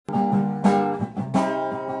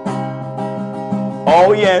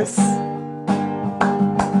Oh yes.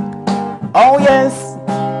 Oh yes.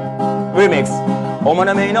 Remix. Oh man,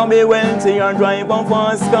 I may not be wealthy or drive a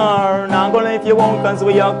fast car. Not gonna if you won't, cause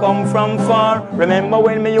we are come from far. Remember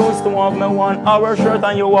when me used to walk my 1 hour shirt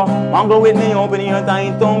and you were mangle with me open your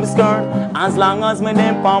tight tongue skirt. As long as me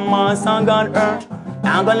them palm mass and got hurt.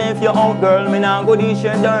 Not gonna if you out girl, me not go dish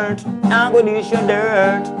your dirt. Not go dish your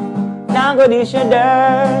dirt. Not go dish your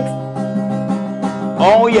dirt.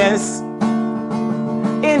 Oh yes.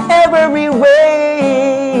 In every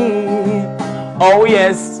way. Oh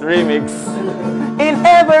yes, remix. In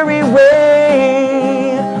every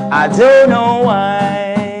way. I don't know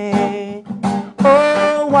why.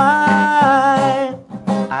 Oh why.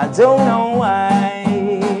 I don't know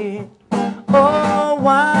why. Oh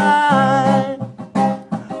why.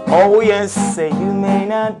 Oh yes, say you may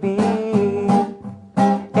not be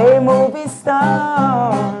a movie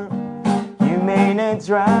star. You may not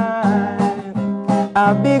drive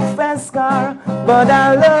a big fast car, but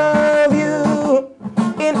I love you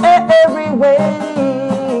in every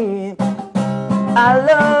way. I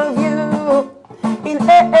love you in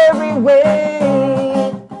every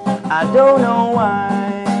way. I don't know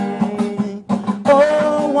why.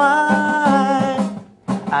 Oh why.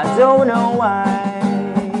 I don't know why.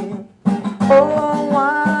 Oh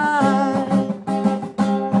why.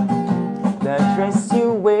 The dress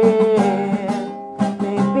you wear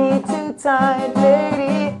may be too tight,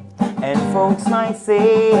 lady, and folks might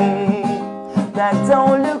say that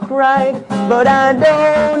don't look right, but I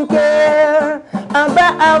don't care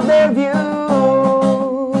about their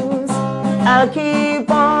views. I'll keep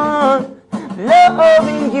on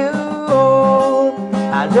loving you.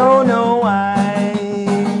 I don't know why.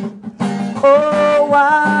 Oh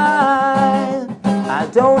why. I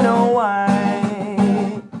don't know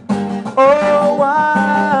why. Oh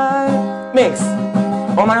why. Mix.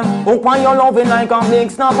 Oh man, hook on your loving like a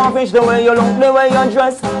big snapper fish. The way you look, the way you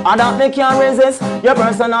dress, and that they can't resist. Your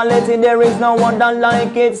personality, there is no one that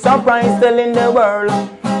like it. Surprise telling the world,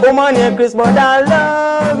 oh man, you're Chris, but I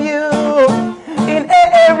love you in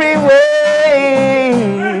every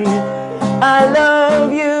way. I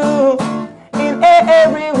love you in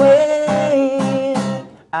every way.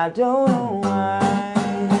 I don't know why.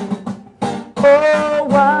 Oh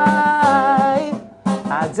why.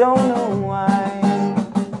 I don't know why.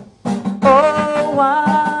 Oh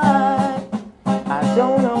why. I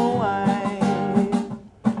don't know why.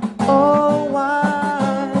 Oh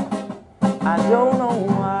why. I don't know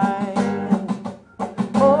why.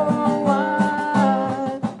 Oh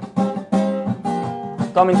why.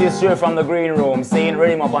 Coming to you straight from the green room, saying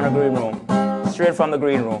ready up on the green room. Straight from the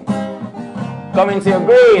green room. Coming to your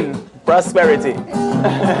green prosperity.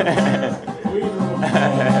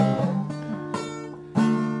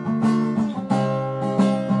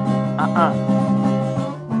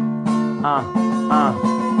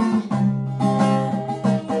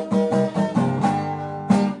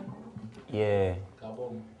 Yeah.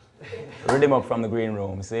 Rhythm up from the green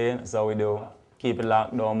room, see? That's how we do. Keep it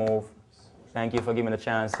locked, don't move. Thank you for giving me the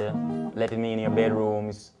chance to letting me in your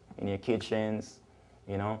bedrooms, in your kitchens,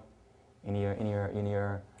 you know, in your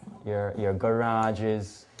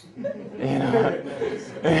garages, you know.